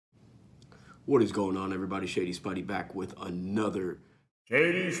What is going on, everybody? Shadyspidey back with another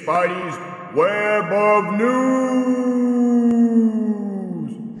Shadyspidey's Web of News.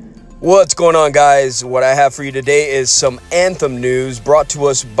 What's going on, guys? What I have for you today is some Anthem news brought to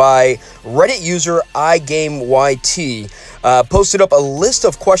us by Reddit user iGameYT. Posted up a list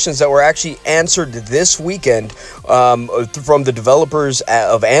of questions that were actually answered this weekend from the developers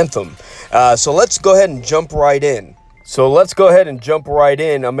of Anthem. So let's go ahead and jump right in.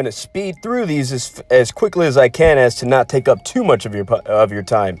 I'm going to speed through these as quickly as I can as to not take up too much of your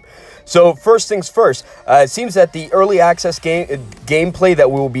time. So first things first, it seems that the early access gameplay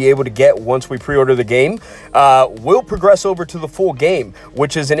that we will be able to get once we pre-order the game will progress over to the full game,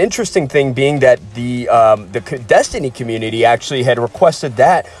 which is an interesting thing, being that the Destiny community actually had requested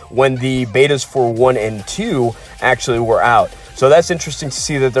that when the betas for 1 and 2 actually were out. So that's interesting to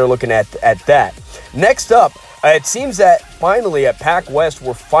see that they're looking at that. Next up, it seems that finally at PAX West,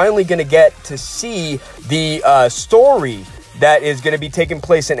 we're finally going to get to see the story that is going to be taking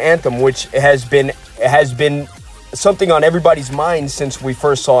place in Anthem, which has been something on everybody's mind since we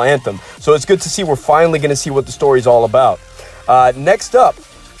first saw Anthem. So it's good to see we're finally going to see what the story's all about. Next up,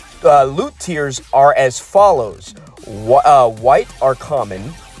 loot tiers are as follows. White are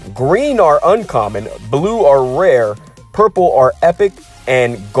common, green are uncommon, blue are rare, purple are epic,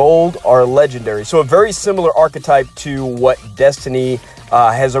 and gold are legendary. So a very similar archetype to what Destiny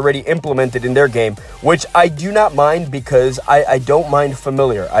has already implemented in their game, which I do not mind, because I don't mind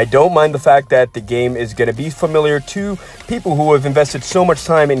familiar. I don't mind the fact that the game is going to be familiar to people who have invested so much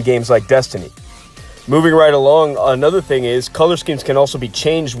time in games like Destiny. Moving right along, another thing is color schemes can also be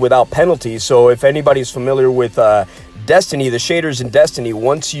changed without penalties. So if anybody's familiar with Destiny, the shaders in Destiny,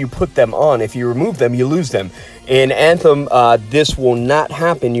 once you put them on, if you remove them, you lose them. In Anthem, this will not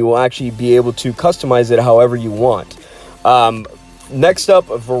happen. You will actually be able to customize it however you want. Next up,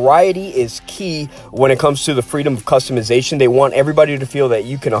 variety is key when it comes to the freedom of customization. They want everybody to feel that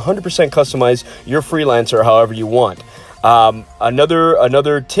you can 100% customize your freelancer however you want.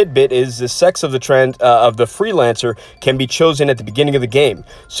 Another tidbit is the sex of the freelancer can be chosen at the beginning of the game.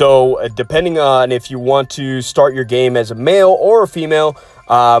 So depending on if you want to start your game as a male or a female,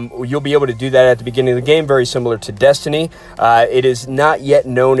 you'll be able to do that at the beginning of the game, very similar to Destiny. It is not yet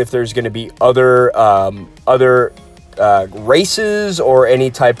known if there's going to be other races or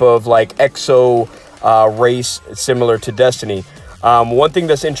any type of like exo race similar to Destiny. One thing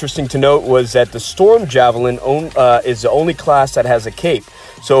that's interesting to note was that the Storm Javelin is the only class that has a cape.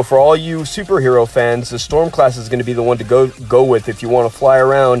 So for all you superhero fans, the Storm class is going to be the one to go with if you want to fly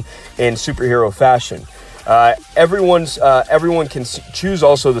around in superhero fashion. Everyone can choose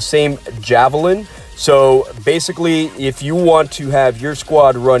also the same Javelin. So basically, if you want to have your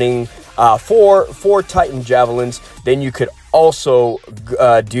squad running four Titan Javelins, then you could also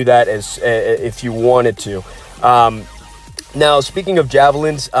do that as if you wanted to. Now, speaking of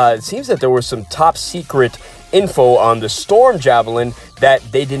Javelins, it seems that there was some top secret info on the Storm Javelin that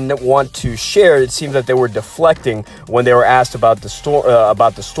they didn't want to share. It seems that they were deflecting when they were asked about the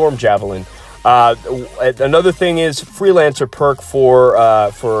Storm Javelin. Another thing is freelancer perk for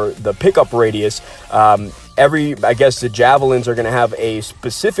the pickup radius. I guess the Javelins are going to have a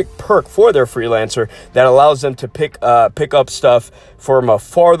specific perk for their freelancer that allows them to pick up stuff from a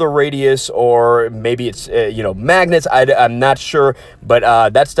farther radius, or maybe it's magnets. I'm not sure,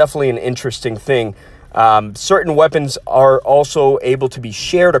 but that's definitely an interesting thing. Certain weapons are also able to be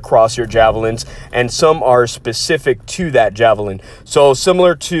shared across your Javelins, and some are specific to that Javelin. So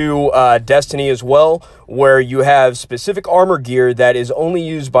similar to Destiny as well, where you have specific armor gear that is only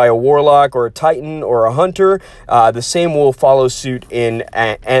used by a Warlock or a Titan or a Hunter, the same will follow suit in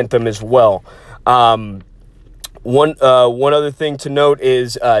Anthem as well. One other thing to note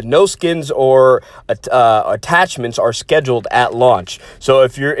is no skins or attachments are scheduled at launch. So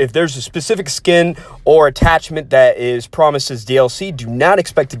if there's a specific skin or attachment that is promised as DLC, do not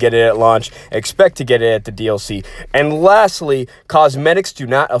expect to get it at launch. Expect to get it at the DLC. And lastly, cosmetics do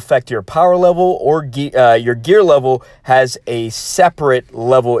not affect your power level or your gear level has a separate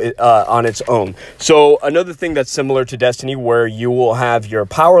level on its own. So another thing that's similar to Destiny, where you will have your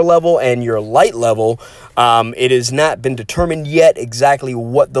power level and your light level. It has not been determined yet exactly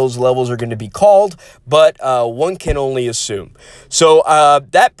what those levels are going to be called, but one can only assume. So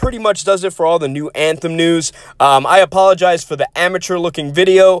that pretty much does it for all the new Anthem news. I apologize for the amateur-looking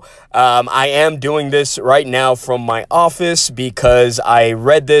video. I am doing this right now from my office because I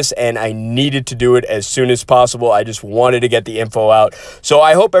read this and I needed to do it as soon as possible. I just wanted to get the info out. So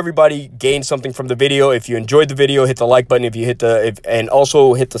I hope everybody gained something from the video. If you enjoyed the video, hit the like button. And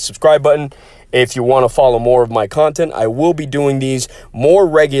also hit the subscribe button. if you want to follow more of my content. I will be doing these more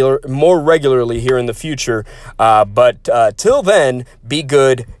regularly here in the future. But till then, be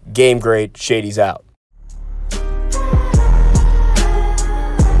good, game great. Shady's out.